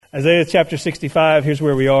Isaiah chapter 65, here's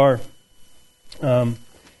where we are.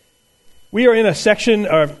 We are in a section,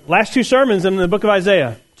 our last two sermons in the book of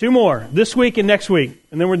Isaiah. Two more, this week and next week.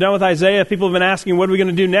 And then we're done with Isaiah. People have been asking, what are we going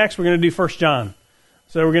to do next? We're going to do 1 John.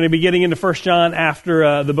 So we're going to be getting into 1 John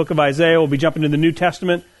after the book of Isaiah. We'll be jumping to the New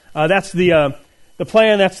Testament. That's the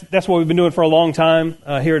plan. That's what we've been doing for a long time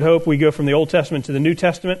here at Hope. We go from the Old Testament to the New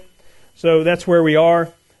Testament. So that's where we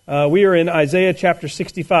are. We are in Isaiah chapter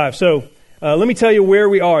 65. So let me tell you where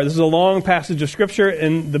we are. This is a long passage of Scripture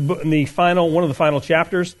in the final one of the final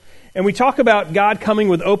chapters. And we talk about God coming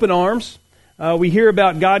with open arms. We hear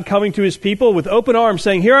about God coming to His people with open arms,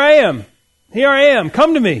 saying, here I am,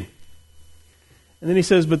 come to me. And then He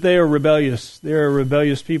says, but they are rebellious. They are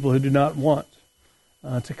rebellious people who do not want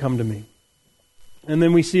to come to me. And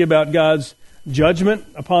then we see about God's judgment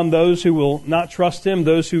upon those who will not trust Him,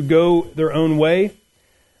 those who go their own way.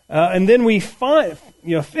 And then we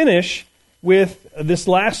finish with this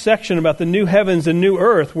last section about the new heavens and new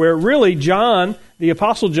earth, where really John, the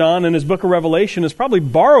Apostle John, in his book of Revelation, is probably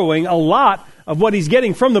borrowing a lot of what he's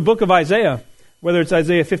getting from the book of Isaiah. Whether it's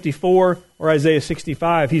Isaiah 54 or Isaiah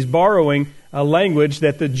 65, he's borrowing a language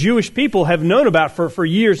that the Jewish people have known about for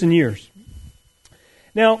years and years.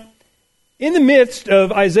 Now, in the midst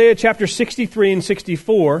of Isaiah chapter 63 and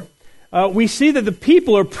 64, we see that the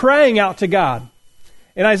people are praying out to God.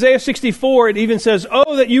 In Isaiah 64, it even says,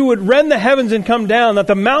 oh, that you would rend the heavens and come down, that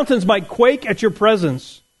the mountains might quake at your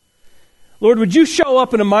presence. Lord, would you show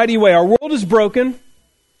up in a mighty way? Our world is broken.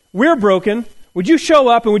 We're broken. Would you show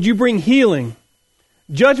up and would you bring healing?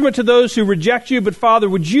 Judgment to those who reject you, but Father,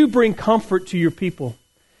 would you bring comfort to your people?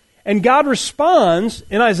 And God responds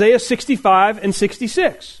in Isaiah 65 and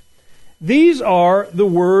 66. These are the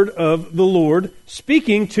word of the Lord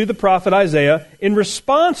speaking to the prophet Isaiah in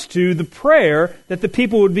response to the prayer that the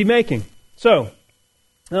people would be making. So,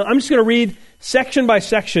 I'm just going to read section by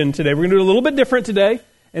section today. We're going to do it a little bit different today.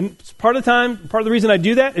 And part of the reason I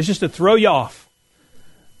do that is just to throw you off.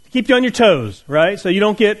 To keep you on your toes, right? So you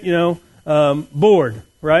don't get, bored,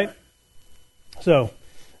 right? So,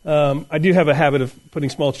 I do have a habit of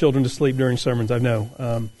putting small children to sleep during sermons, I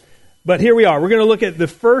know. But here we are. We're going to look at the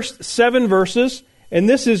first 7 verses, and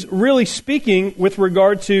this is really speaking with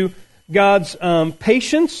regard to God's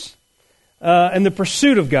patience and the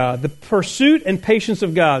pursuit of God, the pursuit and patience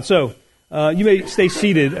of God. So you may stay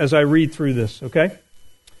seated as I read through this, okay?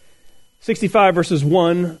 65 verses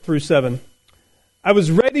 1 through 7. I was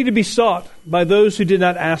ready to be sought by those who did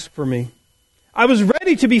not ask for me. I was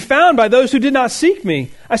ready to be found by those who did not seek me.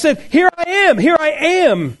 I said, here I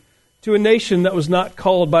am, to a nation that was not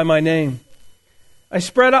called by my name. I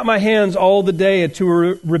spread out my hands all the day to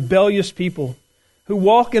a rebellious people who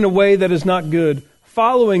walk in a way that is not good,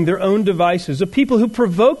 following their own devices, a people who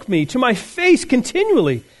provoke me to my face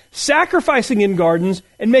continually, sacrificing in gardens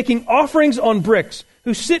and making offerings on bricks,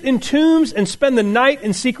 who sit in tombs and spend the night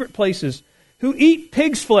in secret places, who eat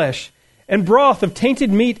pig's flesh and broth of tainted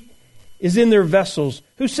meat is in their vessels,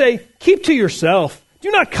 who say, keep to yourself, do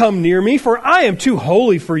not come near me, for I am too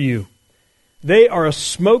holy for you. They are a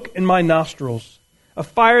smoke in my nostrils, a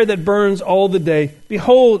fire that burns all the day.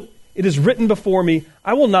 Behold, it is written before me,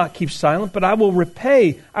 I will not keep silent, but I will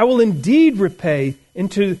repay. I will indeed repay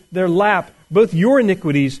into their lap both your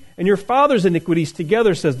iniquities and your father's iniquities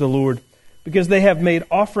together, says the Lord, because they have made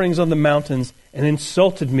offerings on the mountains and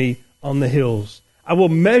insulted me on the hills. I will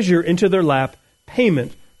measure into their lap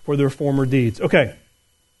payment for their former deeds. Okay,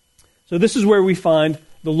 so this is where we find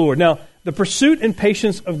the Lord. Now, the pursuit and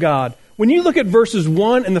patience of God. When you look at verses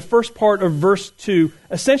 1 and the first part of verse 2,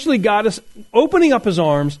 essentially God is opening up His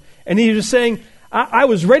arms and He is saying, I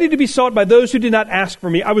was ready to be sought by those who did not ask for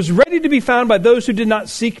me. I was ready to be found by those who did not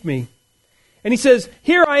seek me. And He says,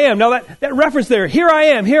 here I am. Now that reference there, here I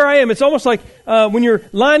am. It's almost like when you're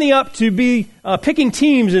lining up to be picking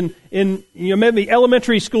teams in maybe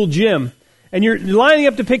elementary school gym. And you're lining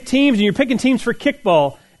up to pick teams and you're picking teams for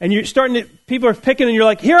kickball. And you're people are picking and you're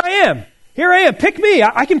like, here I am, pick me,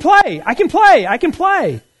 I can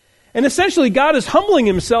play. And essentially God is humbling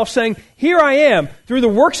Himself saying, here I am, through the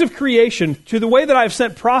works of creation, to the way that I've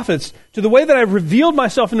sent prophets, to the way that I've revealed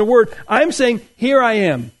myself in the Word, I'm saying, here I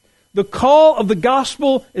am. The call of the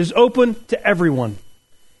gospel is open to everyone.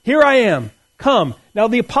 Here I am, come. Now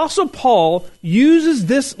the Apostle Paul uses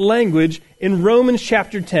this language in Romans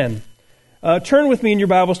chapter 10. Turn with me in your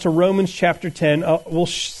Bibles to Romans chapter 10. We'll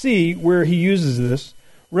see where he uses this.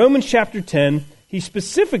 Romans chapter 10, he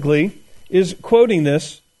specifically is quoting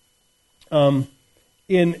this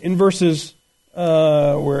in verses,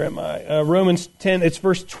 Romans 10, it's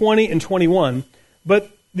verse 20 and 21. But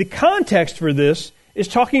the context for this is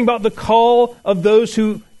talking about the call of those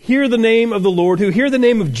who hear the name of the Lord, who hear the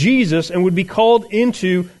name of Jesus and would be called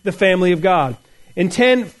into the family of God. In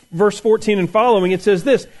 10, verse 14 and following, it says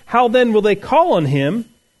this, how then will they call on him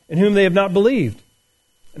in whom they have not believed?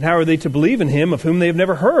 And how are they to believe in him of whom they have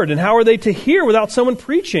never heard? And how are they to hear without someone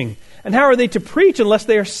preaching? And how are they to preach unless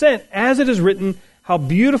they are sent? As it is written, how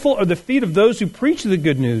beautiful are the feet of those who preach the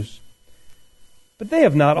good news. But they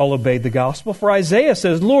have not all obeyed the gospel. For Isaiah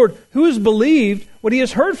says, Lord, who has believed what he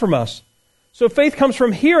has heard from us? So faith comes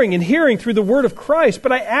from hearing, and hearing through the word of Christ.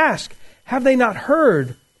 But I ask, have they not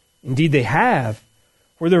heard? Indeed they have.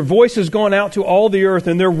 For their voice has gone out to all the earth,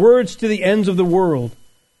 and their words to the ends of the world.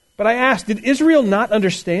 But I ask, did Israel not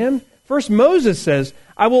understand? First Moses says,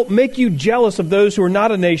 I will make you jealous of those who are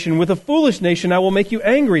not a nation. With a foolish nation I will make you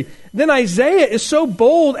angry. Then Isaiah is so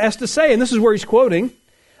bold as to say, and this is where he's quoting,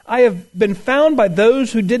 I have been found by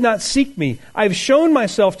those who did not seek me. I have shown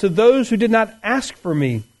myself to those who did not ask for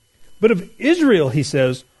me. But of Israel, he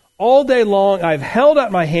says, all day long I have held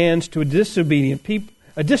out my hands to a disobedient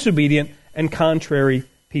and contrary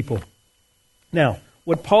people. Now,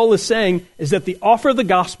 what Paul is saying is that the offer of the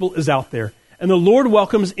gospel is out there, and the Lord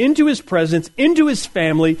welcomes into his presence, into his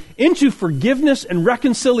family, into forgiveness and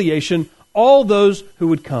reconciliation, all those who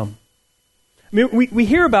would come. I mean, we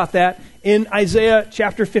hear about that in Isaiah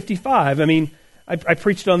chapter 55. I mean, I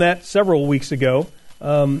preached on that several weeks ago,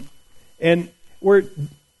 and where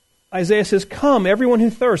Isaiah says, come, everyone who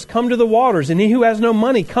thirsts, come to the waters, and he who has no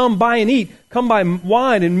money, come buy and eat. Come buy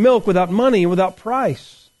wine and milk without money and without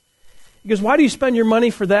price. He goes, why do you spend your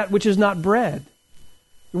money for that which is not bread?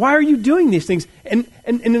 Why are you doing these things? And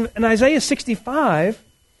in Isaiah 65,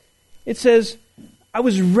 it says, I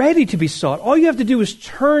was ready to be sought. All you have to do is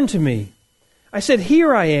turn to me. I said,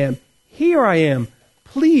 here I am. Here I am.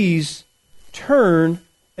 Please turn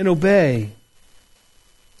and obey.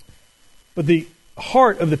 But the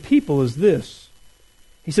heart of the people is this.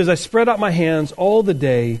 He says, I spread out my hands all the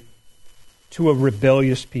day to a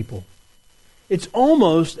rebellious people. It's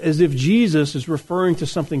almost as if Jesus is referring to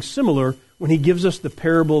something similar when he gives us the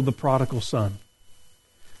parable of the prodigal son,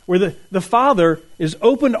 where the father is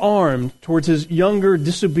open-armed towards his younger,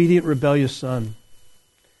 disobedient, rebellious son.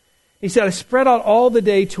 He said, I spread out all the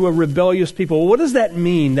day to a rebellious people. Well, what does that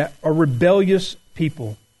mean, that a rebellious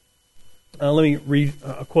people? Let me read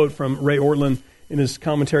a quote from Ray Ortlund in his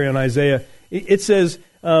commentary on Isaiah. It says,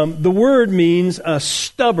 the word means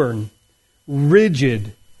stubborn,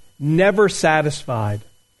 rigid, never satisfied.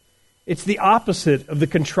 It's the opposite of the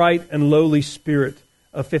contrite and lowly spirit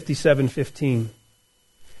of 57:15.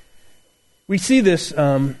 We see this,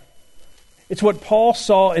 it's what Paul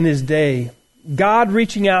saw in his day. God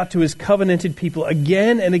reaching out to his covenanted people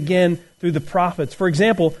again and again through the prophets, for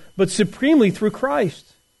example, but supremely through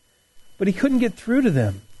Christ. But he couldn't get through to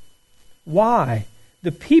them. Why?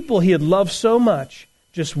 The people he had loved so much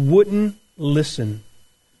just wouldn't listen.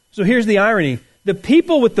 So here's the irony. The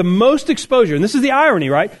people with the most exposure, and this is the irony,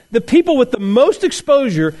 right? The people with the most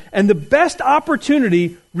exposure and the best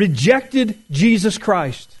opportunity rejected Jesus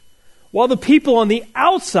Christ, while the people on the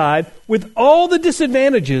outside, with all the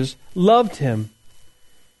disadvantages, loved him.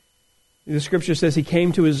 The scripture says he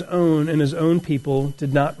came to his own, and his own people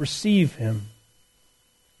did not receive him.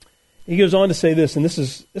 He goes on to say this, and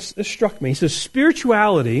this struck me. He says,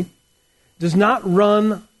 spirituality does not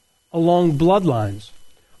run along bloodlines.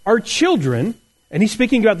 Our children, and he's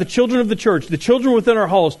speaking about the children of the church, the children within our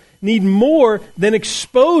halls, need more than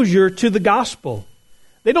exposure to the gospel.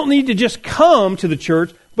 They don't need to just come to the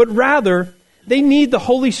church, but rather they need the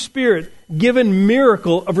Holy Spirit given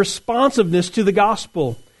miracle of responsiveness to the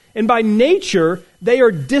gospel. And by nature, they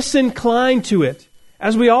are disinclined to it,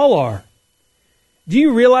 as we all are. Do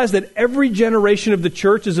you realize that every generation of the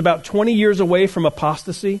church is about 20 years away from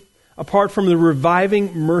apostasy, apart from the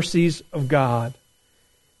reviving mercies of God?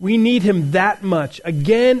 We need him that much,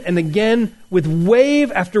 again and again, with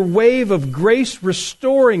wave after wave of grace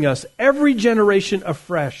restoring us, every generation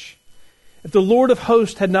afresh. If the Lord of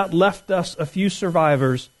hosts had not left us a few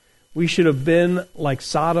survivors, we should have been like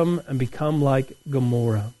Sodom and become like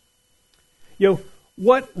Gomorrah. You know,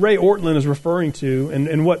 what Ray Ortlund is referring to,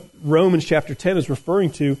 and what Romans chapter 10 is referring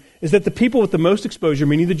to, is that the people with the most exposure,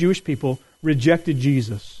 meaning the Jewish people, rejected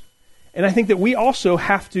Jesus. And I think that we also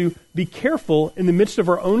have to be careful in the midst of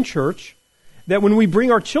our own church, that when we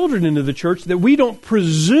bring our children into the church, that we don't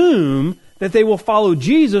presume that they will follow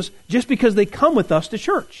Jesus just because they come with us to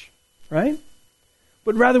church, right?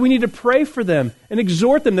 But rather we need to pray for them and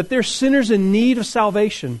exhort them that they're sinners in need of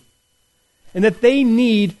salvation, and that they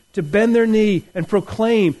need to bend their knee and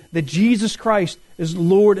proclaim that Jesus Christ is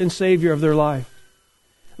Lord and Savior of their life.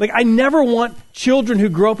 Like, I never want children who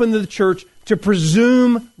grow up into the church to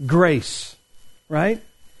presume grace, right?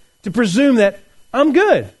 to presume that I'm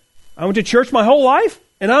good. I went to church my whole life,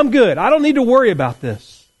 and I'm good. I don't need to worry about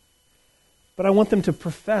this. But I want them to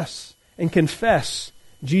profess and confess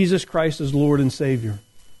Jesus Christ as Lord and Savior.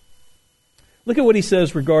 Look at what he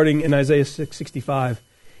says regarding in Isaiah 6:65.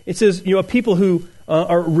 It says, a people who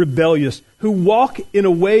are rebellious, who walk in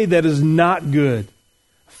a way that is not good,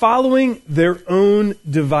 following their own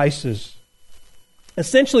devices.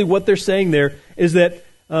 Essentially what they're saying there is that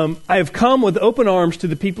I have come with open arms to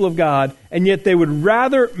the people of God, and yet they would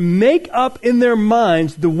rather make up in their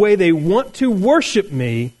minds the way they want to worship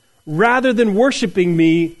me rather than worshiping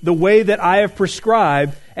me the way that I have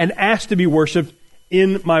prescribed and asked to be worshiped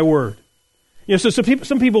in my word. So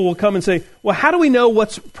some people will come and say, well, how do we know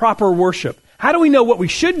what's proper worship? How do we know what we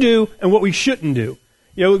should do and what we shouldn't do?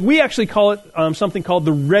 We actually call it something called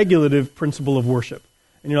the regulative principle of worship.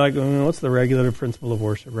 And you're like, what's the regulative principle of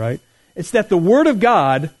worship, right? It's that the Word of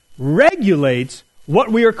God regulates what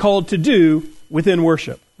we are called to do within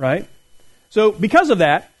worship, right? So because of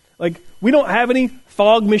that, we don't have any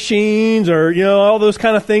fog machines or, all those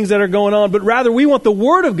kind of things that are going on, but rather we want the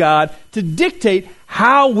Word of God to dictate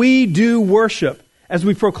how we do worship. As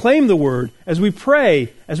we proclaim the Word, as we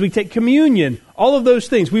pray, as we take communion, all of those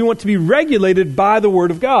things, we want to be regulated by the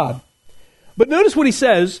Word of God. But notice what he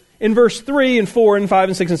says in verse 3 and 4 and 5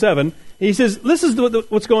 and 6 and 7. He says, this is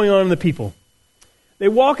what's going on in the people. They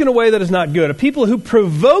walk in a way that is not good. A people who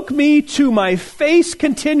provoke me to my face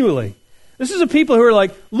continually. This is a people who are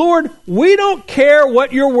like, Lord, we don't care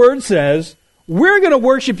what your word says. We're going to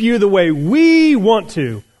worship you the way we want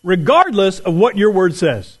to, regardless of what your word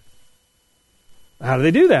says. How do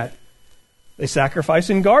they do that? They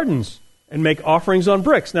sacrifice in gardens and make offerings on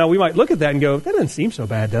bricks. Now, we might look at that and go, that doesn't seem so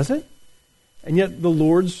bad, does it? And yet the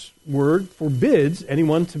Lord's word forbids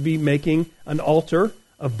anyone to be making an altar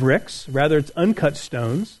of bricks. Rather, it's uncut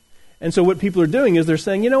stones. And so what people are doing is they're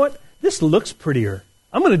saying, you know what? This looks prettier.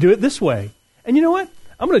 I'm going to do it this way. And you know what?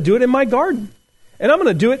 I'm going to do it in my garden. And I'm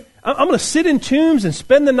going to do it. I'm going to sit in tombs and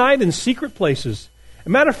spend the night in secret places. As a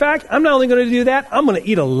matter of fact, I'm not only going to do that, I'm going to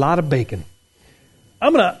eat a lot of bacon.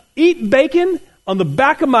 I'm going to eat bacon on the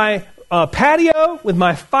back of my patio with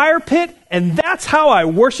my fire pit, and that's how I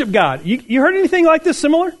worship God. You heard anything like this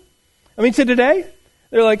similar? To today?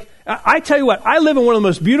 They're like, I tell you what, I live in one of the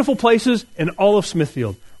most beautiful places in all of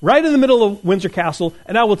Smithfield, right in the middle of Windsor Castle,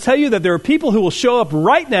 and I will tell you that there are people who will show up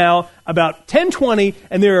right now about 10:20,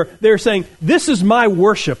 and they're saying, this is my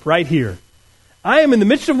worship right here. I am in the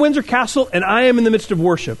midst of Windsor Castle, and I am in the midst of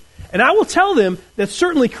worship. And I will tell them that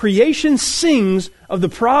certainly creation sings of the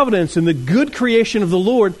providence and the good creation of the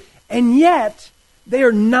Lord, and yet they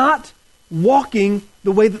are not walking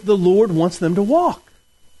the way that the Lord wants them to walk.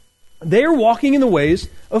 They are walking in the ways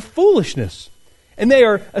of foolishness. And they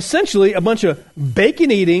are essentially a bunch of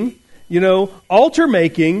bacon-eating,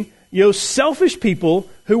 altar-making, selfish people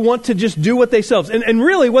who want to just do what they selves. And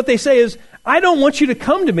really what they say is, I don't want you to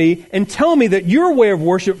come to me and tell me that your way of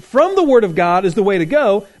worship from the Word of God is the way to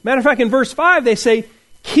go. Matter of fact, in verse 5, they say,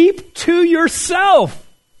 keep to yourself.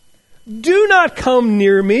 Do not come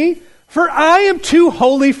near me, for I am too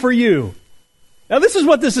holy for you. Now, this is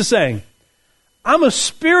what this is saying. I'm a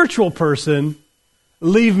spiritual person.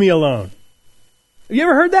 Leave me alone. Have you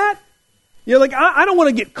ever heard that? I don't want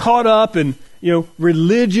to get caught up in,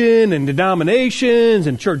 religion and denominations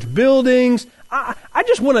and church buildings. I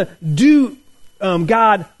just want to do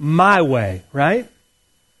God my way, right?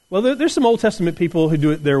 Well, there's some Old Testament people who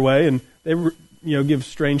do it their way, and they, give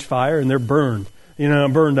strange fire, and they're burned,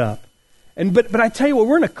 burned up. But I tell you what,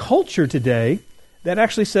 we're in a culture today that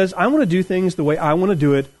actually says, I want to do things the way I want to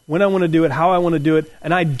do it, when I want to do it, how I want to do it,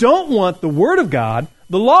 and I don't want the Word of God,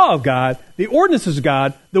 the law of God, the ordinances of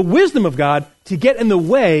God, the wisdom of God to get in the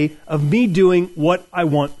way of me doing what I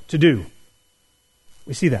want to do.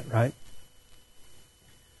 We see that, right?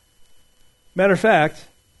 Matter of fact,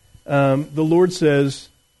 the Lord says,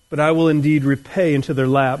 but I will indeed repay into their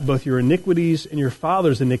lap both your iniquities and your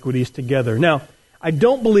father's iniquities together. Now, I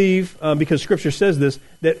don't believe, because Scripture says this,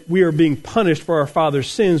 that we are being punished for our father's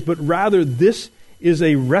sins, but rather this is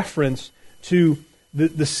a reference to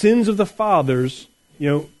the sins of the fathers,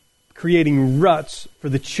 creating ruts for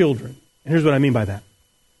the children. And here's what I mean by that.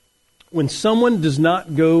 When someone does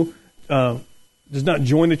not join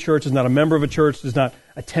a church, is not a member of a church, does not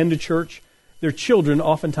attend a church, their children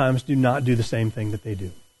oftentimes do not do the same thing that they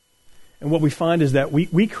do. And what we find is that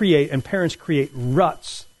we create, and parents create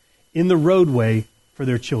ruts in the roadway for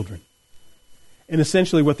their children. And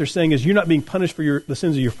essentially what they're saying is, you're not being punished for the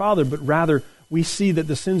sins of your father, but rather we see that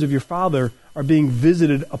the sins of your father are being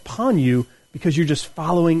visited upon you because you're just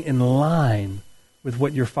following in line with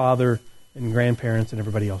what your father and grandparents and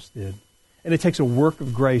everybody else did. And it takes a work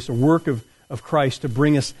of grace, a work of Christ to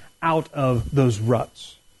bring us out of those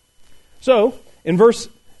ruts. So, in verse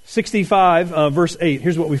 65, verse 8,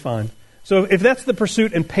 here's what we find. So if that's the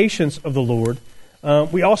pursuit and patience of the Lord,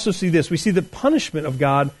 we also see this. We see the punishment of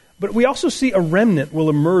God, but we also see a remnant will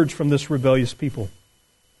emerge from this rebellious people.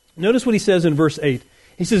 Notice what he says in verse 8.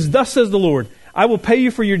 He says, "Thus says the Lord, I will pay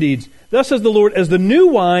you for your deeds. Thus says the Lord, as the new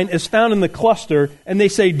wine is found in the cluster, and they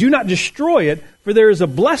say, do not destroy it, for there is a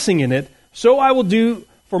blessing in it, so I will do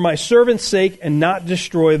for my servant's sake and not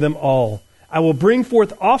destroy them all. I will bring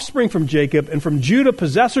forth offspring from Jacob, and from Judah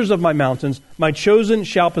possessors of my mountains. My chosen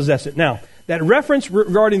shall possess it." Now, that reference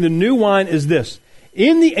regarding the new wine is this.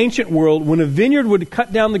 In the ancient world, when a vineyard would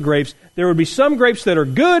cut down the grapes, there would be some grapes that are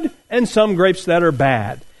good and some grapes that are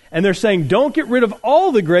bad. And they're saying, don't get rid of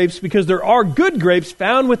all the grapes because there are good grapes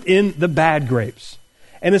found within the bad grapes.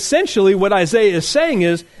 And essentially what Isaiah is saying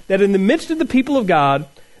is that in the midst of the people of God,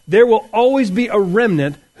 there will always be a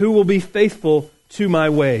remnant who will be faithful to my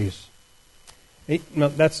ways. No,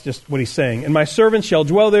 that's just what he's saying. "And my servants shall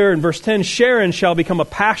dwell there." In verse 10, "Sharon shall become a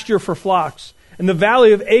pasture for flocks, and the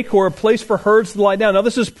valley of Achor a place for herds to lie down." Now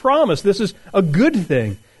this is promise. This is a good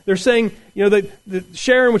thing. They're saying, that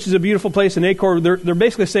Sharon, which is a beautiful place, and Achor, they're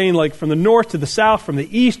basically saying, like, from the north to the south, from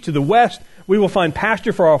the east to the west, we will find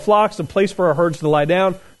pasture for our flocks, a place for our herds to lie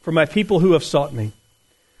down, for my people who have sought me.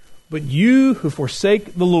 "But you who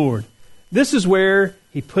forsake the Lord," this is where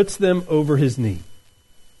he puts them over his knee.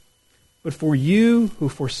 "But for you who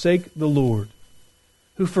forsake the Lord,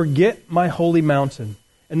 who forget my holy mountain,"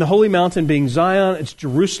 and the holy mountain being Zion, it's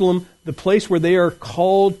Jerusalem, the place where they are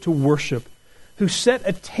called to worship, "who set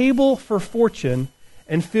a table for fortune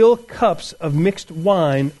and fill cups of mixed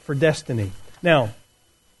wine for destiny." Now,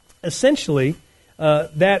 essentially,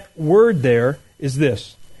 that word there is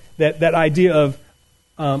this, that idea of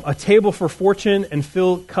a table for fortune and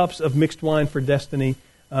fill cups of mixed wine for destiny.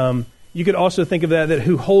 You could also think of that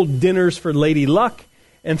who hold dinners for Lady Luck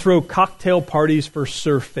and throw cocktail parties for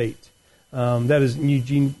Sir Fate. That is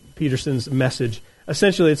Eugene Peterson's message.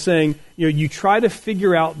 Essentially, it's saying, you try to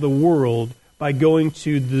figure out the world by going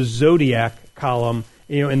to the zodiac column,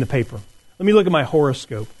 in the paper. Let me look at my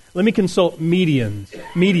horoscope. Let me consult mediums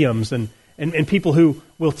and people who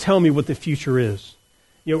will tell me what the future is.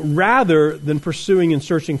 Rather than pursuing and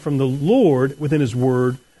searching from the Lord within His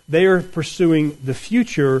Word, they are pursuing the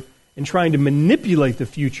future and trying to manipulate the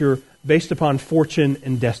future based upon fortune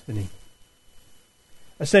and destiny.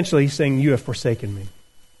 Essentially, he's saying, "You have forsaken me.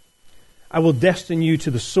 I will destine you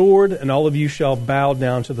to the sword, and all of you shall bow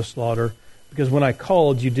down to the slaughter. Because when I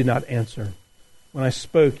called, you did not answer. When I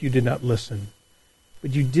spoke, you did not listen.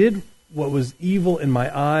 But you did what was evil in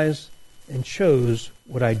my eyes and chose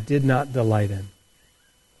what I did not delight in."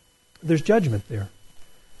 There's judgment there.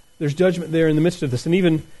 There's judgment there in the midst of this. And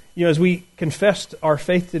even, as we confessed our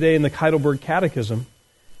faith today in the Heidelberg Catechism,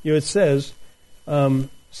 it says,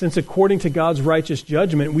 since according to God's righteous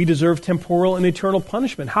judgment, we deserve temporal and eternal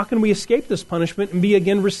punishment. How can we escape this punishment and be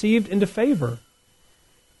again received into favor?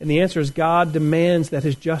 And the answer is God demands that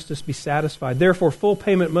His justice be satisfied. Therefore, full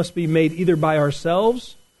payment must be made either by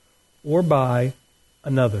ourselves or by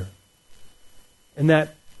another. And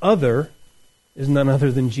that other is none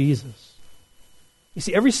other than Jesus. You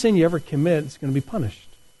see, every sin you ever commit is going to be punished,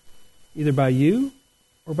 either by you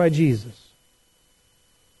or by Jesus.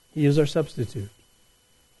 He is our substitute.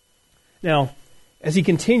 Now, as he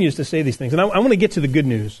continues to say these things, and I want to get to the good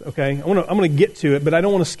news, okay? I'm going to get to it, but I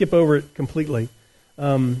don't want to skip over it completely.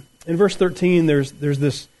 In verse 13, there's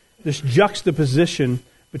this juxtaposition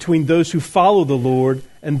between those who follow the Lord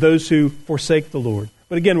and those who forsake the Lord.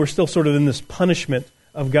 But again, we're still sort of in this punishment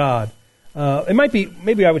of God. It might be,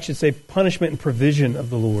 maybe I should say, punishment and provision of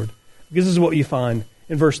the Lord. Because this is what you find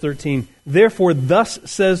in verse 13. "Therefore, thus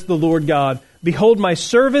says the Lord God, behold, my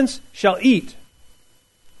servants shall eat,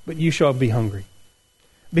 but you shall be hungry.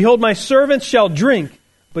 Behold, my servants shall drink,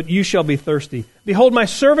 but you shall be thirsty. Behold, my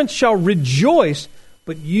servants shall rejoice,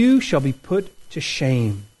 but you shall be put to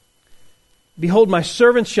shame. Behold, my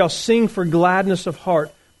servants shall sing for gladness of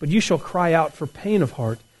heart, but you shall cry out for pain of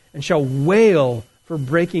heart, and shall wail for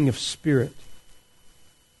breaking of spirit.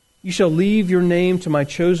 You shall leave your name to my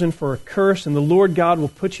chosen for a curse, and the Lord God will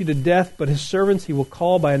put you to death, but His servants He will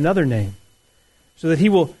call by another name, so that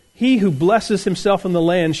he who blesses himself in the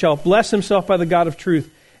land shall bless himself by the God of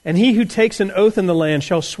truth, and he who takes an oath in the land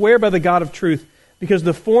shall swear by the God of truth, because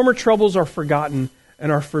the former troubles are forgotten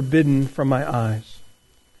and are forbidden from my eyes."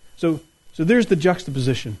 So there's the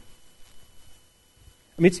juxtaposition.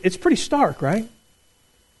 I mean, it's pretty stark, right?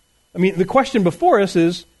 I mean, the question before us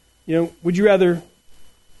is, would you rather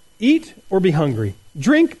eat or be hungry?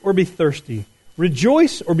 Drink or be thirsty?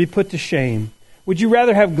 Rejoice or be put to shame? Would you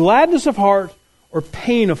rather have gladness of heart or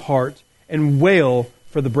pain of heart, and wail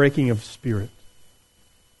for the breaking of spirit?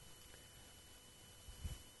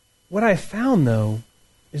 What I found, though,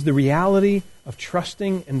 is the reality of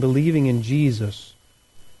trusting and believing in Jesus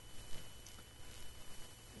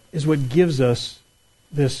is what gives us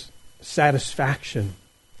this satisfaction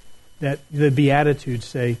that the Beatitudes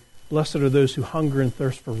say, blessed are those who hunger and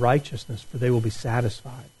thirst for righteousness, for they will be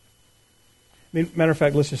satisfied. Matter of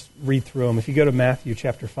fact, let's just read through them. If you go to Matthew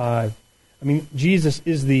chapter 5, Jesus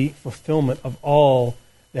is the fulfillment of all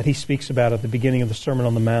that he speaks about at the beginning of the Sermon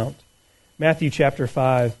on the Mount. Matthew chapter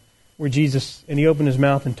 5, where Jesus, and he opened his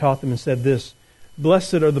mouth and taught them and said this,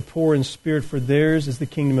 blessed are the poor in spirit, for theirs is the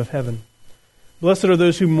kingdom of heaven. Blessed are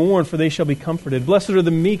those who mourn, for they shall be comforted. Blessed are the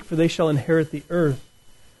meek, for they shall inherit the earth.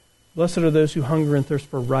 Blessed are those who hunger and thirst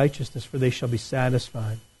for righteousness, for they shall be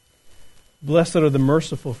satisfied. Blessed are the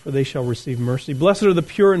merciful, for they shall receive mercy. Blessed are the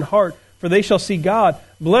pure in heart, for they shall see God.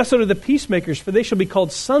 Blessed are the peacemakers, for they shall be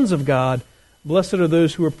called sons of God. Blessed are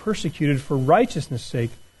those who are persecuted for righteousness' sake,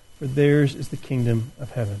 for theirs is the kingdom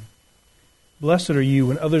of heaven. Blessed are you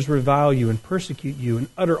when others revile you and persecute you and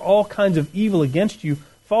utter all kinds of evil against you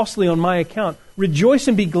falsely on my account. Rejoice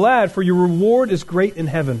and be glad, for your reward is great in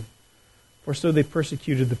heaven. For so they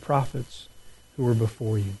persecuted the prophets who were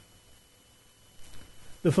before you.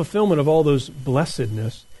 The fulfillment of all those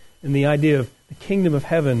blessedness and the idea of the kingdom of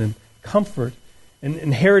heaven and comfort and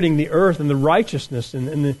inheriting the earth and the righteousness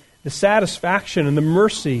and the satisfaction and the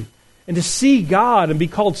mercy and to see God and be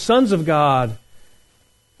called sons of God,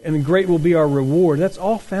 and great will be our reward. That's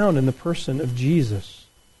all found in the person of Jesus.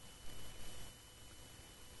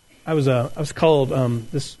 I was called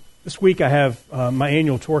this week. I have my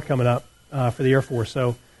annual tour coming up for the Air Force.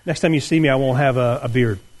 So next time you see me, I won't have a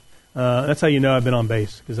beard. That's how you know I've been on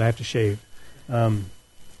base, because I have to shave.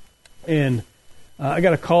 And I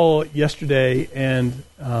got a call yesterday and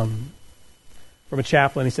from a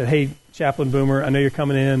chaplain. He said, "Hey, Chaplain Boomer, I know you're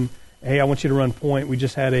coming in. Hey, I want you to run point. We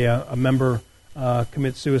just had a member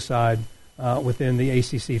commit suicide within the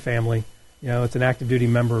ACC family. It's an active duty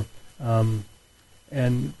member,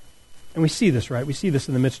 and we see this, right? We see this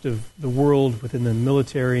in the midst of the world, within the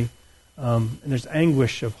military, and there's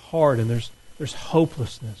anguish of heart, and there's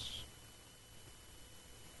hopelessness.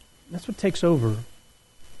 And that's what takes over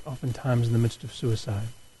oftentimes in the midst of suicide.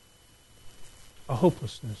 A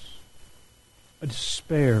hopelessness, a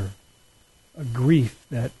despair, a grief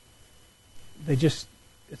that it's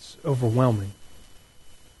overwhelming.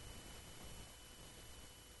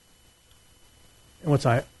 And what's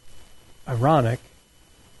ironic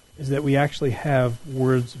is that we actually have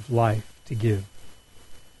words of life to give.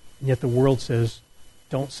 And yet the world says,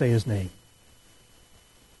 don't say his name.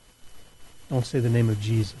 Don't say the name of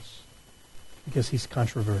Jesus, because he's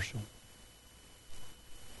controversial.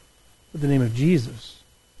 But the name of Jesus,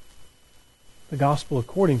 the gospel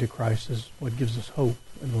according to Christ, is what gives us hope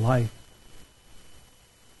and life.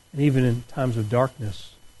 And even in times of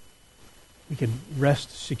darkness, we can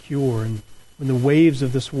rest secure. And when the waves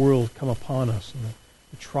of this world come upon us, and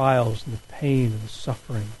the trials and the pain and the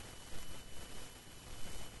suffering,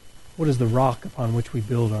 what is the rock upon which we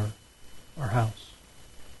build our house?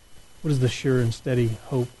 What is the sure and steady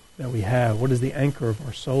hope that we have? What is the anchor of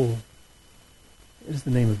our soul? It is the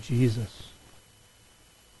name of Jesus.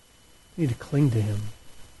 We need to cling to him.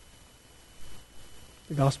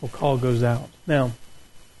 The gospel call goes out. Now,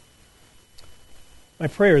 my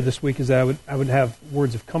prayer this week is that I would have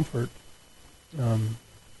words of comfort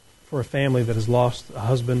for a family that has lost a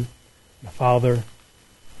husband, and a father,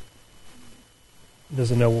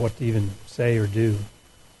 doesn't know what to even say or do.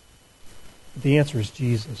 But the answer is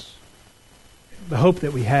Jesus. The hope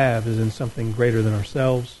that we have is in something greater than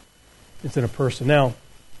ourselves. It's in a person. Now,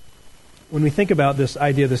 when we think about this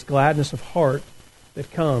idea, this gladness of heart that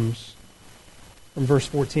comes from verse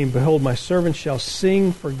 14, behold, my servant shall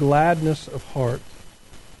sing for gladness of heart.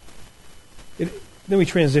 Then we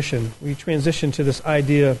transition. We transition to this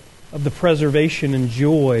idea of the preservation and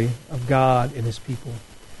joy of God in his people.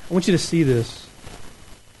 I want you to see this,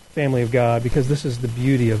 family of God, because this is the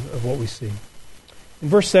beauty of what we see. In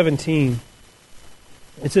verse 17,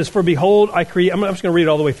 it says, for behold, I create... I'm just going to read it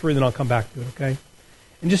all the way through, then I'll come back to it, okay?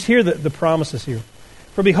 And just hear the promises here.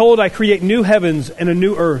 For behold, I create new heavens and a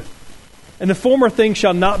new earth. And the former things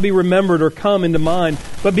shall not be remembered or come into mind,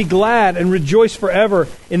 but be glad and rejoice forever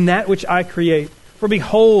in that which I create. For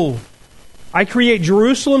behold, I create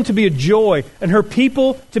Jerusalem to be a joy, and her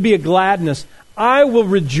people to be a gladness. I will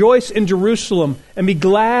rejoice in Jerusalem and be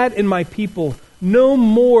glad in my people. No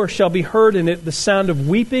more shall be heard in it the sound of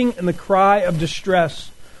weeping and the cry of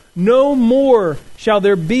distress. No more shall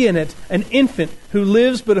there be in it an infant who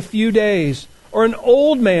lives but a few days, or an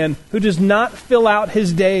old man who does not fill out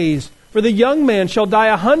his days. For the young man shall die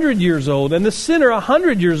 100 years old, and the sinner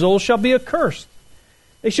 100 years old shall be accursed.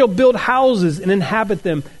 They shall build houses and inhabit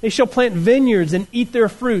them. They shall plant vineyards and eat their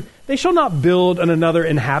fruit. They shall not build and another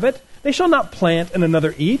inhabit. They shall not plant and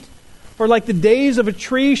another eat. For like the days of a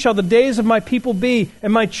tree shall the days of my people be,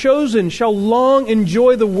 and my chosen shall long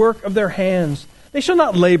enjoy the work of their hands. They shall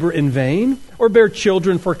not labor in vain, or bear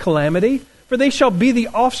children for calamity. For they shall be the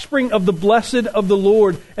offspring of the blessed of the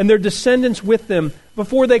Lord, and their descendants with them.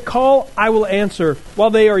 Before they call, I will answer. While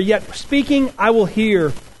they are yet speaking, I will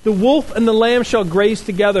hear. The wolf and the lamb shall graze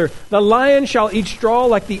together. The lion shall eat straw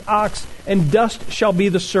like the ox, and dust shall be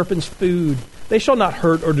the serpent's food. They shall not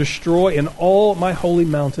hurt or destroy in all my holy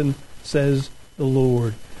mountain, says the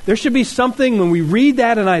Lord. There should be something when we read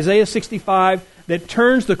that in Isaiah 65 that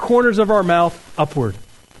turns the corners of our mouth upward,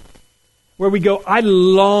 where we go, I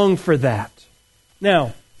long for that.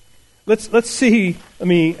 Now, let's see,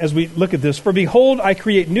 as we look at this. For behold, I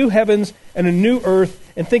create new heavens and a new earth.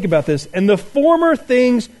 And think about this. And the former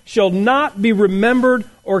things shall not be remembered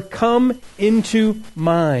or come into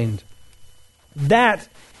mind. That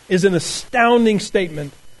is an astounding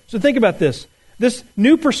statement. So think about this. This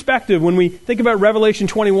new perspective when we think about Revelation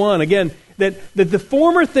 21, again, that the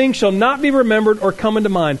former things shall not be remembered or come into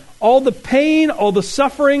mind. All the pain, all the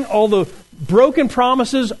suffering, all the broken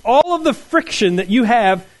promises, all of the friction that you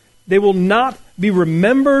have, they will not be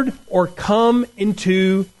remembered or come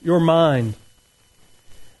into your mind.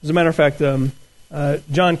 As a matter of fact,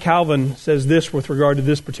 John Calvin says this with regard to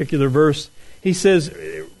this particular verse. He says,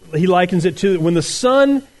 he likens it to when the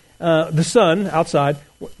sun, outside,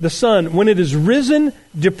 the sun, when it is risen,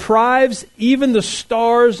 deprives even the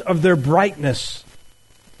stars of their brightness.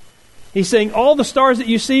 He's saying all the stars that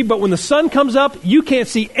you see, but when the sun comes up, you can't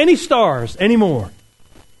see any stars anymore.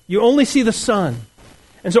 You only see the sun.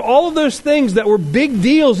 And so all of those things that were big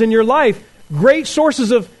deals in your life, great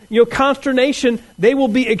sources of consternation, they will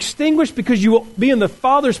be extinguished because you will be in the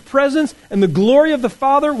Father's presence, and the glory of the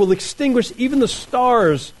Father will extinguish even the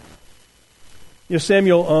stars.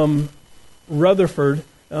 Samuel Rutherford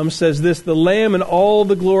says this, the Lamb and all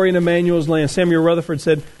the glory in Emmanuel's land. Samuel Rutherford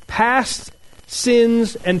said, past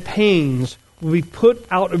sins and pains will be put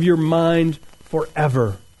out of your mind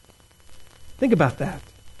forever. Think about that.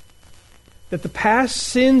 That the past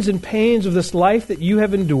sins and pains of this life that you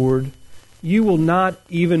have endured, you will not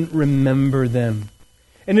even remember them.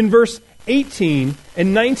 And in verse 18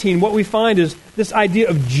 and 19, what we find is this idea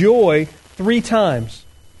of joy 3 times.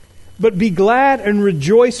 But be glad and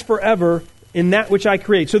rejoice forever in that which I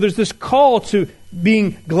create. So there's this call to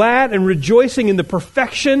being glad and rejoicing in the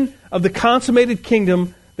perfection of the consummated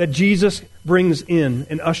kingdom that Jesus brings in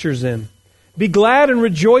and ushers in. Be glad and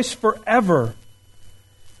rejoice forever.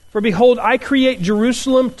 For behold, I create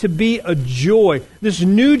Jerusalem to be a joy. This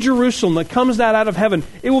new Jerusalem that comes out of heaven,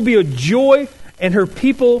 it will be a joy, and her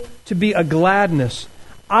people to be a gladness.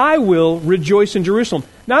 I will rejoice in Jerusalem.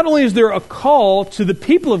 Not only is there a call to the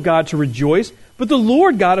people of God to rejoice, but the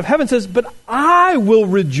Lord God of heaven says, but I will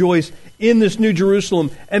rejoice in this new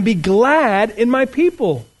Jerusalem and be glad in my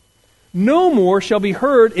people. No more shall be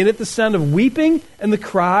heard in it the sound of weeping and the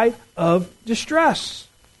cry of distress.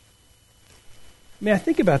 I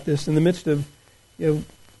think about this in the midst of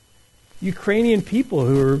Ukrainian people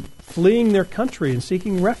who are fleeing their country and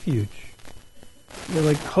seeking refuge.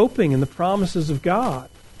 Hoping in the promises of God.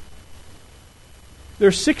 There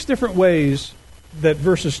are 6 different ways that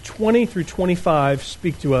verses 20 through 25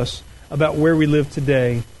 speak to us about where we live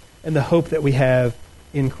today and the hope that we have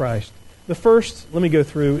in Christ. The first, let me go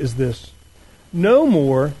through, is this. No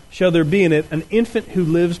more shall there be in it an infant who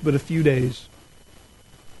lives but a few days.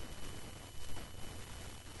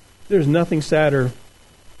 There's nothing sadder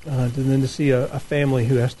than to see a family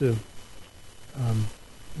who has to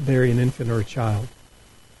bury an infant or a child.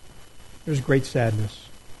 There's great sadness.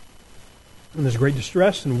 And there's great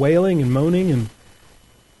distress and wailing and moaning.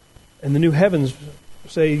 And the new heavens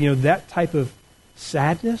say, that type of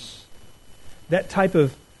sadness, that type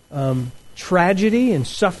of tragedy and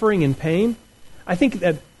suffering and pain, I think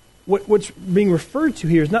that what's being referred to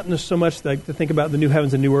here is not so much to think about the new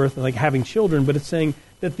heavens and new earth and having children, but it's saying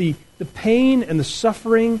that the pain and the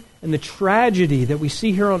suffering and the tragedy that we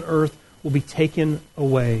see here on earth will be taken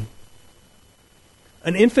away.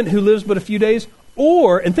 An infant who lives but a few days,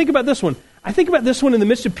 and think about this one. I think about this one in the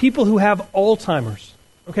midst of people who have Alzheimer's.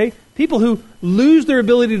 Okay? People who lose their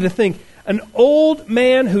ability to think. An old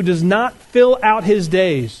man who does not fill out his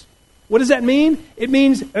days. What does that mean? It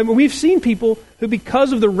means, we've seen people who,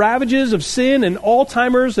 because of the ravages of sin and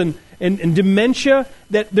Alzheimer's and and dementia,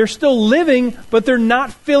 that they're still living, but they're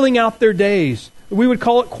not filling out their days. We would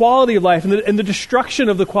call it quality of life and the destruction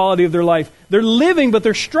of the quality of their life. They're living, but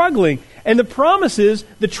they're struggling. And the promise is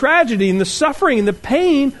the tragedy and the suffering and the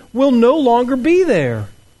pain will no longer be there.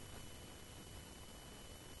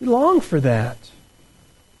 We long for that.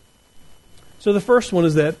 So the first one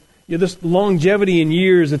is that this longevity in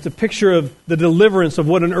years, it's a picture of the deliverance of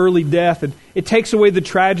what an early death. And it takes away the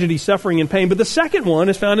tragedy, suffering, and pain. But the second one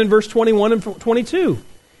is found in verse 21 and 22.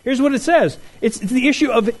 Here's what it says. It's the issue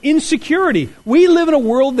of insecurity. We live in a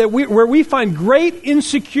world where we find great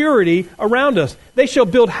insecurity around us. They shall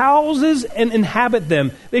build houses and inhabit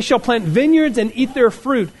them. They shall plant vineyards and eat their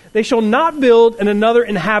fruit. They shall not build and another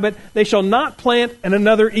inhabit. They shall not plant and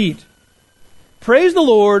another eat. Praise the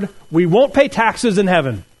Lord, we won't pay taxes in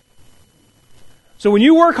heaven. So when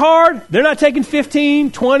you work hard, they're not taking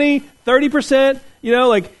 15, 20, 30%.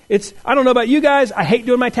 I don't know about you guys. I hate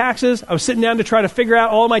doing my taxes. I was sitting down to try to figure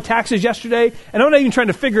out all my taxes yesterday, and I'm not even trying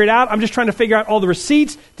to figure it out. I'm just trying to figure out all the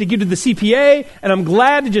receipts to give to the CPA, and I'm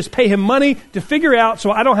glad to just pay him money to figure it out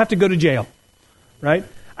so I don't have to go to jail, right?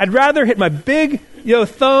 I'd rather hit my big,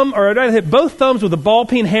 thumb, or I'd rather hit both thumbs with a ball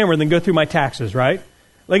peen hammer than go through my taxes, right?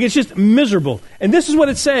 It's just miserable. And this is what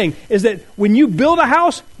it's saying, is that when you build a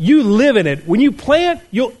house, you live in it. When you plant,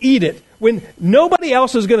 you'll eat it. When nobody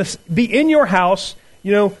else is going to be in your house,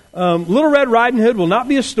 Little Red Riding Hood will not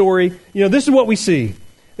be a story. This is what we see.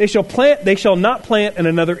 They shall plant, they shall not plant, and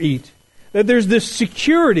another eat. That there's this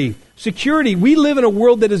security. We live in a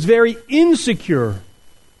world that is very insecure.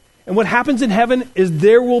 And what happens in heaven is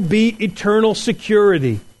there will be eternal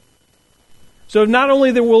security. So not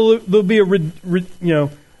only there'll be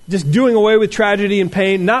just doing away with tragedy and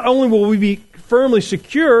pain, not only will we be firmly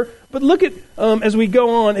secure, but look at, as we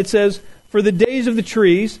go on, it says, for the days of the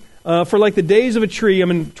trees, for like the days of a tree,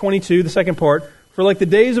 I'm in 22, the second part, for like the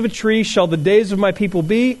days of a tree shall the days of my people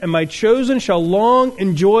be, and my chosen shall long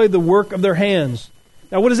enjoy the work of their hands.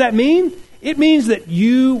 Now what does that mean? It means that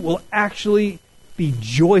you will actually be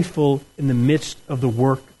joyful in the midst of the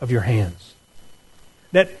work of your hands.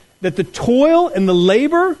 That the toil and the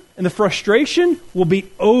labor and the frustration will be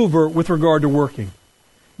over with regard to working.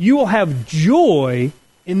 You will have joy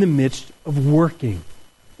in the midst of working.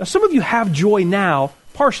 Now, some of you have joy now,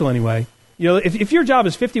 partial anyway. If your job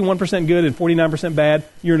is 51% good and 49% bad,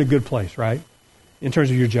 you're in a good place, right? In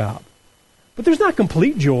terms of your job. But there's not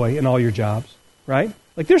complete joy in all your jobs, right?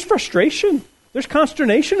 There's frustration. There's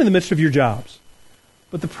consternation in the midst of your jobs.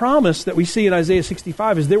 But the promise that we see in Isaiah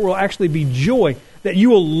 65 is there will actually be joy, that you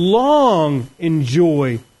will long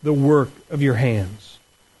enjoy the work of your hands.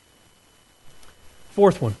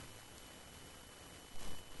 Fourth one,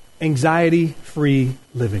 anxiety-free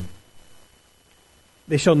living.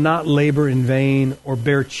 They shall not labor in vain or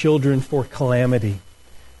bear children for calamity,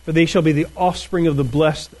 for they shall be the offspring of the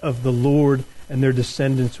blessed of the Lord and their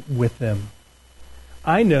descendants with them.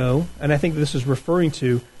 I know, and I think this is referring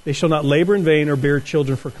to, they shall not labor in vain or bear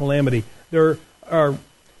children for calamity. There are,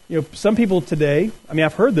 some people today,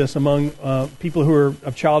 I've heard this among people who are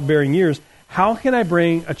of childbearing years, how can I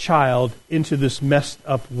bring a child into this messed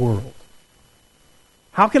up world?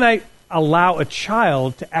 How can I allow a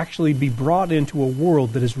child to actually be brought into a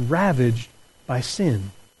world that is ravaged by sin?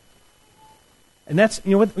 And that's,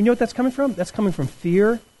 you know what that's coming from? That's coming from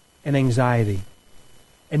fear and anxiety.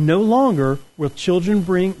 And no longer will children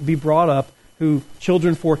be brought up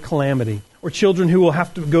children for calamity, or children who will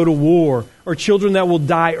have to go to war, or children that will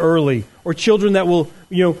die early, or children that will,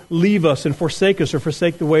 leave us and forsake us or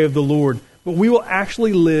forsake the way of the Lord. But we will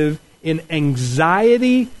actually live in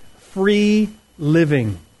anxiety-free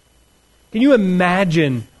living. Can you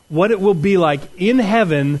imagine what it will be like in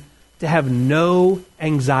heaven to have no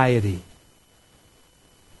anxiety?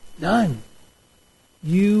 None.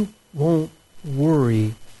 You won't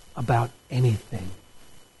worry about anything.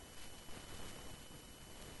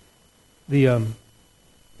 The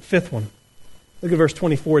fifth one. Look at verse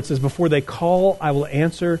 24. It says, before they call, I will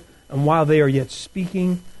answer, and while they are yet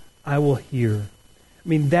speaking, I will hear.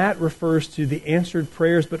 That refers to the answered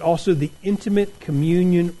prayers, but also the intimate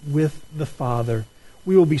communion with the Father.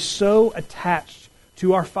 We will be so attached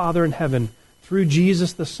to our Father in heaven through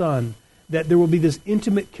Jesus the Son that there will be this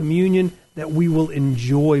intimate communion that we will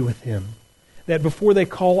enjoy with Him. That before they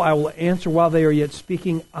call, I will answer. While they are yet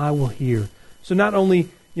speaking, I will hear. So not only,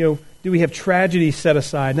 do we have tragedy set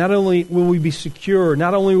aside, not only will we be secure,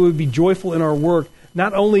 not only will we be joyful in our work,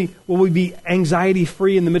 not only will we be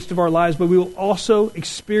anxiety-free in the midst of our lives, but we will also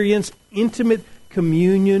experience intimate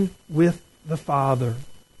communion with the Father.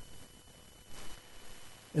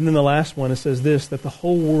 And then the last one, it says this, that the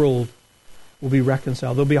whole world will be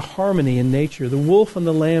reconciled. There'll be a harmony in nature. The wolf and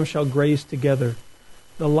the lamb shall graze together.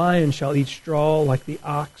 The lion shall eat straw like the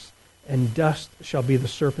ox, and dust shall be the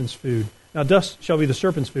serpent's food. Now, dust shall be the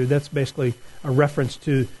serpent's food. That's basically a reference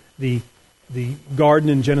to the garden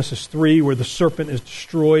in Genesis 3 where the serpent is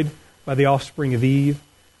destroyed by the offspring of Eve,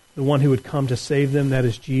 the one who would come to save them, that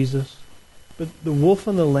is Jesus. But the wolf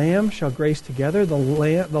and the lamb shall graze together. The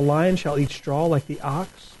lion shall eat straw like the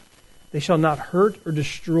ox. They shall not hurt or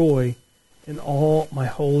destroy in all my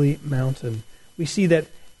holy mountain. We see that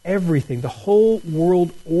everything, the whole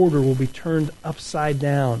world order will be turned upside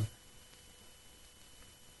down.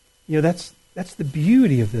 You know, that's the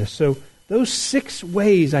beauty of this. So those 6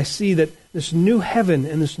 ways I see that this new heaven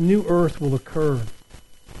and this new earth will occur.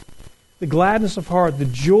 The gladness of heart, the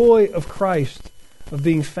joy of Christ, of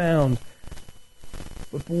being found.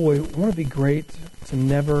 But boy, won't it be great to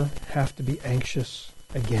never have to be anxious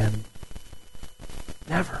again.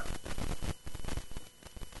 Never.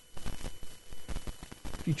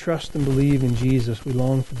 If you trust and believe in Jesus, we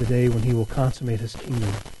long for the day when He will consummate His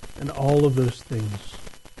kingdom, and all of those things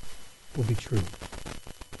will be true.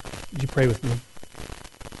 Would you pray with me?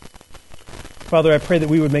 Father, I pray that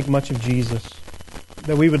we would make much of Jesus,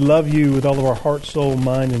 that we would love You with all of our heart, soul,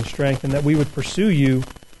 mind, and strength, and that we would pursue You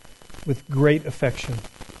with great affection.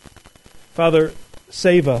 Father,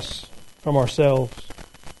 save us from ourselves.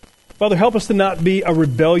 Father, help us to not be a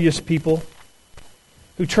rebellious people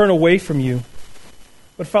who turn away from You.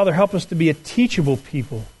 But Father, help us to be a teachable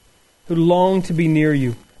people who long to be near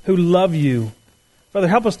You, who love You. Father,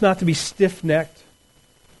 help us not to be stiff-necked,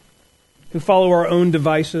 who follow our own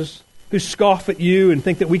devices, who scoff at You and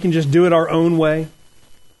think that we can just do it our own way.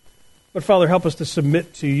 But Father, help us to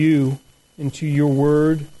submit to You and to Your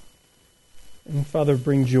Word. And Father,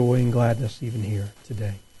 bring joy and gladness even here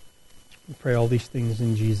today. We pray all these things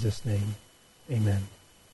in Jesus' name. Amen.